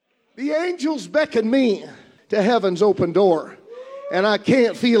The angels beckon me to heaven's open door, and I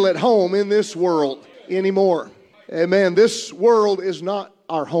can't feel at home in this world anymore. Amen. This world is not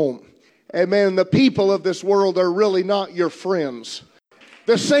our home. Amen. The people of this world are really not your friends.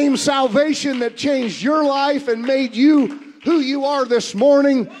 The same salvation that changed your life and made you who you are this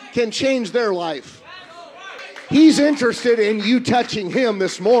morning can change their life. He's interested in you touching him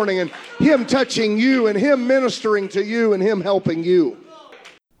this morning, and him touching you, and him ministering to you, and him helping you.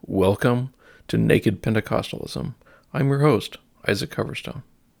 Welcome to Naked Pentecostalism. I'm your host, Isaac Coverstone.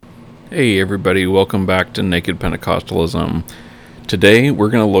 Hey everybody, welcome back to Naked Pentecostalism. Today we're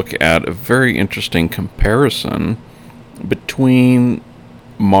going to look at a very interesting comparison between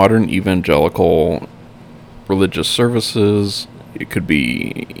modern evangelical religious services. It could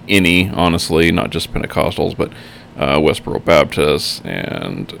be any, honestly, not just Pentecostals, but Westboro Baptists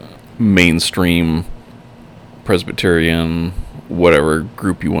and mainstream Presbyterian, whatever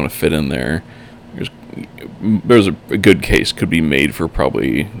group you want to fit in there. There's a good case could be made for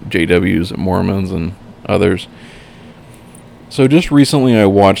probably JWs and Mormons and others. So just recently I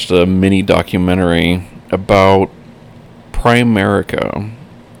watched a mini documentary about Primerica.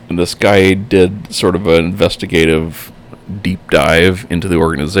 And this guy did sort of an investigative deep dive into the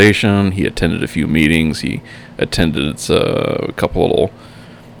organization. He attended a few meetings. He attended a couple little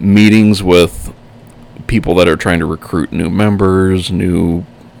meetings with people that are trying to recruit new members,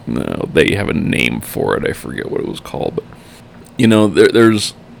 they have a name for it. I forget what it was called. But,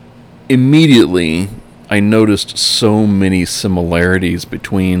 there's immediately, I noticed so many similarities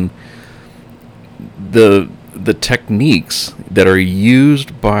between the techniques that are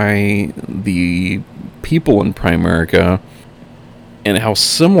used by the people in Primerica and how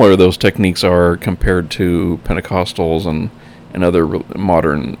similar those techniques are compared to Pentecostals and other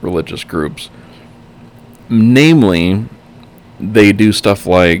modern religious groups. Namely, they do stuff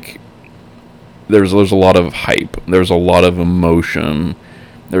like there's a lot of hype, there's a lot of emotion,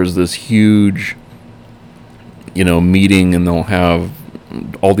 there's this huge meeting, and they'll have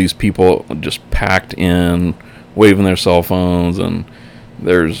all these people just packed in, waving their cell phones, and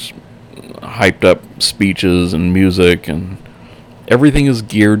there's hyped up speeches and music, and everything is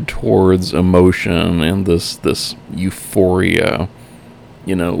geared towards emotion and this euphoria.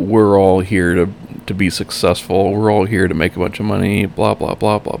 We're all here to be successful. We're all here to make a bunch of money, blah, blah,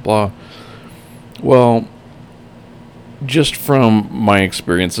 blah, blah, blah. Well, just from my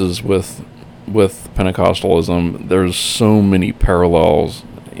experiences with Pentecostalism, there's so many parallels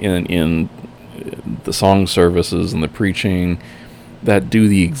in the song services and the preaching that do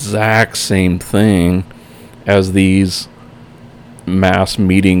the exact same thing as these mass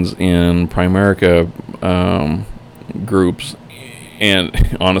meetings in Primerica groups.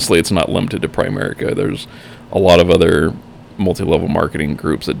 And honestly, it's not limited to Primerica. There's a lot of other multi-level marketing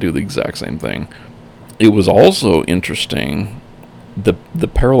groups that do the exact same thing. It was also interesting, the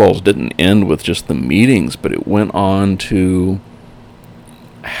parallels didn't end with just the meetings, but it went on to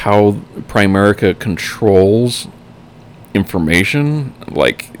how Primerica controls information.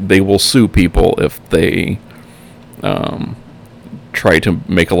 Like, they will sue people if they try to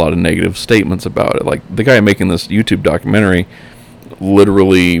make a lot of negative statements about it. Like, the guy making this YouTube documentary,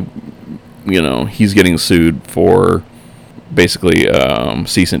 literally, he's getting sued for basically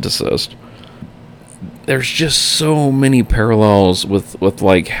cease and desist. There's just so many parallels with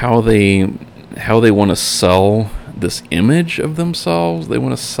like how they want to sell this image of themselves. They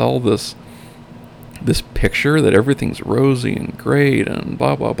want to sell this picture that everything's rosy and great and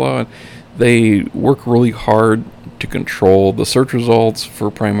blah blah blah. They work really hard to control the search results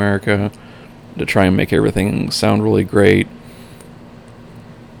for Primerica to try and make everything sound really great.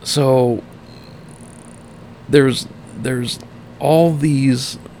 So there's all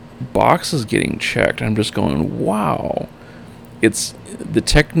these boxes getting checked. I'm just going, wow. It's the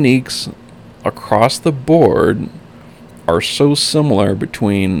techniques across the board are so similar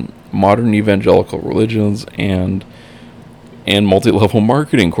between modern evangelical religions and multi-level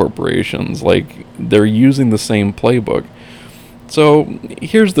marketing corporations. Like, they're using the same playbook. So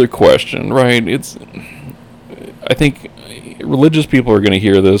here's the question, right? I think religious people are going to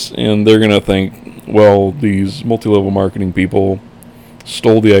hear this and they're going to think, well, these multi-level marketing people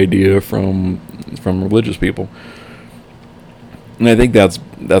stole the idea from religious people. And I think that's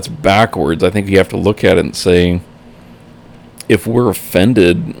backwards. I think you have to look at it and say, if we're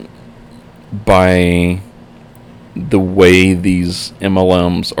offended by the way these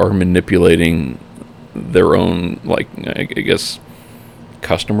MLMs are manipulating their own, like, I guess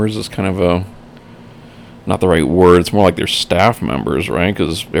customers is kind of not the right word. It's more like their staff members, right?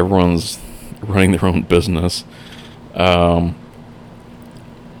 Because everyone's running their own business.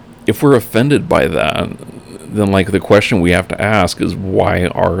 if we're offended by that, then like the question we have to ask is, why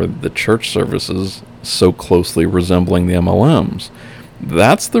are the church services so closely resembling the MLMs?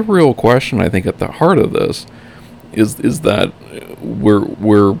 That's the real question, I think, at the heart of this, is that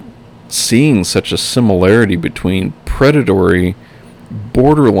we're seeing such a similarity between predatory,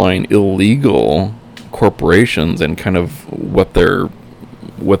 borderline illegal corporations and kind of what they're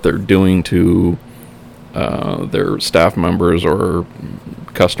doing to their staff members or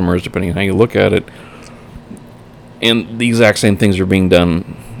customers, depending on how you look at it. And the exact same things are being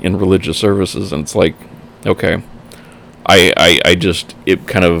done in religious services, and it's like, okay, I just, it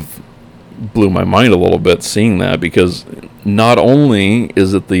kind of blew my mind a little bit seeing that, because not only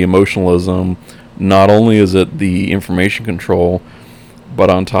is it the emotionalism, not only is it the information control, but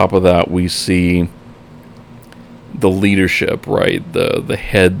on top of that we see the leadership, right? The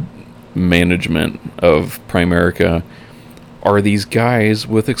head management of Primerica are these guys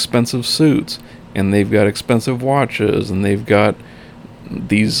with expensive suits, and they've got expensive watches, and they've got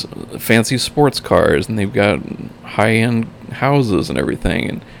these fancy sports cars, and they've got high-end houses and everything.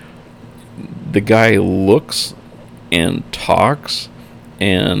 And the guy looks and talks,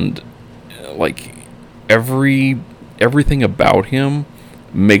 and like everything about him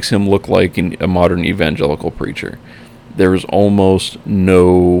makes him look like a modern evangelical preacher. There's almost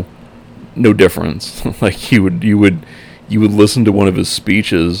no difference. Like you would listen to one of his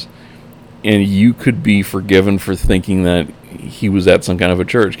speeches, and you could be forgiven for thinking that he was at some kind of a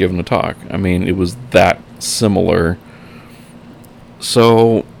church giving a talk. I mean, it was that similar.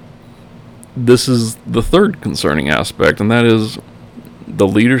 So this is the third concerning aspect, and that is the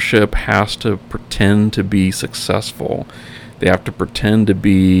leadership has to pretend to be successful. They have to pretend to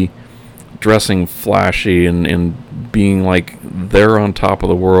be dressing flashy and being like they're on top of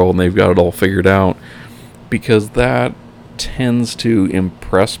the world and they've got it all figured out, because that tends to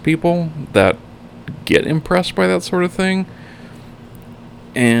impress people that get impressed by that sort of thing.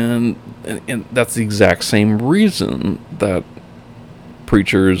 And that's the exact same reason that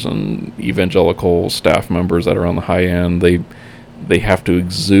preachers and evangelical staff members that are on the high end, they have to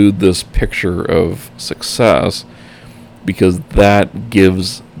exude this picture of success, because that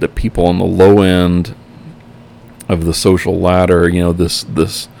gives the people on the low end of the social ladder,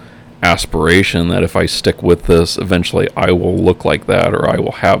 this aspiration that if I stick with this, eventually I will look like that, or I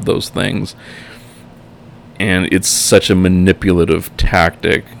will have those things. And it's such a manipulative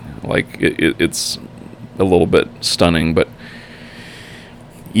tactic. Like, it's a little bit stunning, but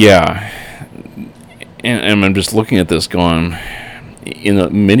yeah. And I'm just looking at this going,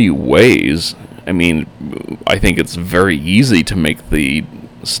 in many ways, I mean, I think it's very easy to make the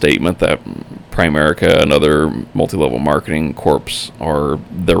statement that Primerica and other multi-level marketing corps are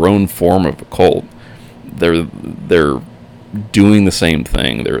their own form of a cult. They're doing the same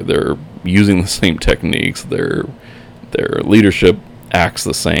thing. They're using the same techniques. Their leadership acts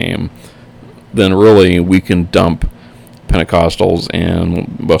the same. Then really we can dump Pentecostals and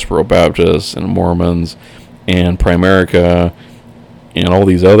Westboro Baptists and Mormons and Primerica and all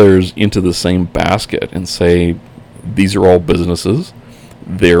these others into the same basket and say these are all businesses.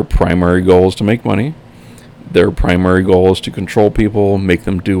 Their primary goal is to make money. Their primary goal is to control people, make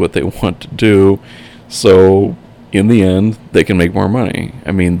them do what they want to do. So in the end, they can make more money.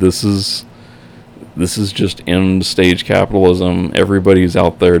 I mean, this is just end stage capitalism. Everybody's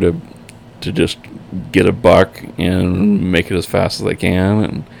out there to just get a buck and make it as fast as they can,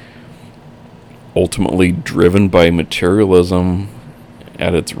 and ultimately driven by materialism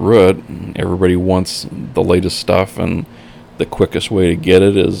at its root. Everybody wants the latest stuff, and the quickest way to get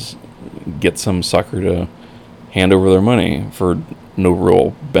it is get some sucker to hand over their money for no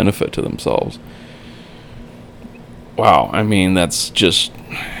real benefit to themselves. Wow, I mean, that's just,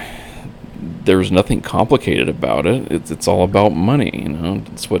 there's nothing complicated about it. It's all about money,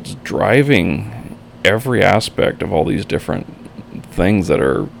 It's what's driving every aspect of all these different things that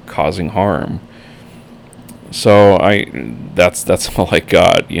are causing harm. So that's all I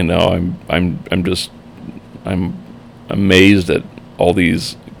got. I'm amazed at all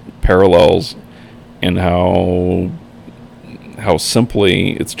these parallels and how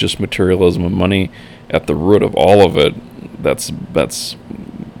simply it's just materialism and money at the root of all of it. That's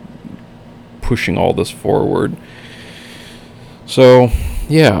pushing all this forward. So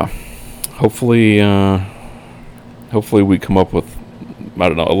yeah, hopefully we come up with, I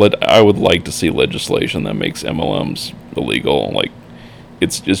don't know, I would like to see legislation that makes MLMs illegal. Like,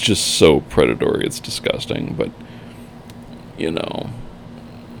 it's just so predatory, it's disgusting. But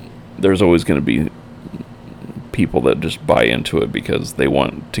there's always going to be people that just buy into it because they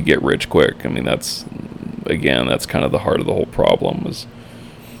want to get rich quick. I mean, that's kind of the heart of the whole problem, is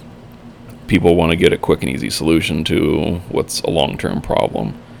people want to get a quick and easy solution to what's a long-term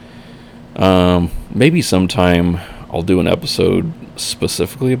problem. Maybe sometime I'll do an episode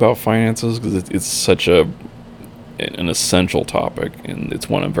specifically about finances, because it's such an essential topic, and it's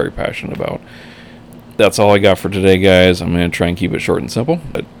one I'm very passionate about. That's all I got for today, guys. I'm going to try and keep it short and simple,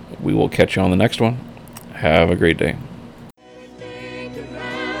 but we will catch you on the next one. Have a great day.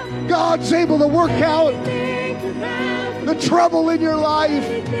 God's able to work out the trouble in your life.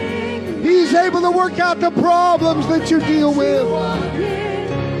 He's able to work out the problems that you deal with.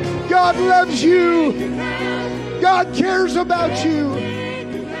 God loves you. God cares about you.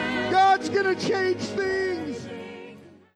 God's going to change things.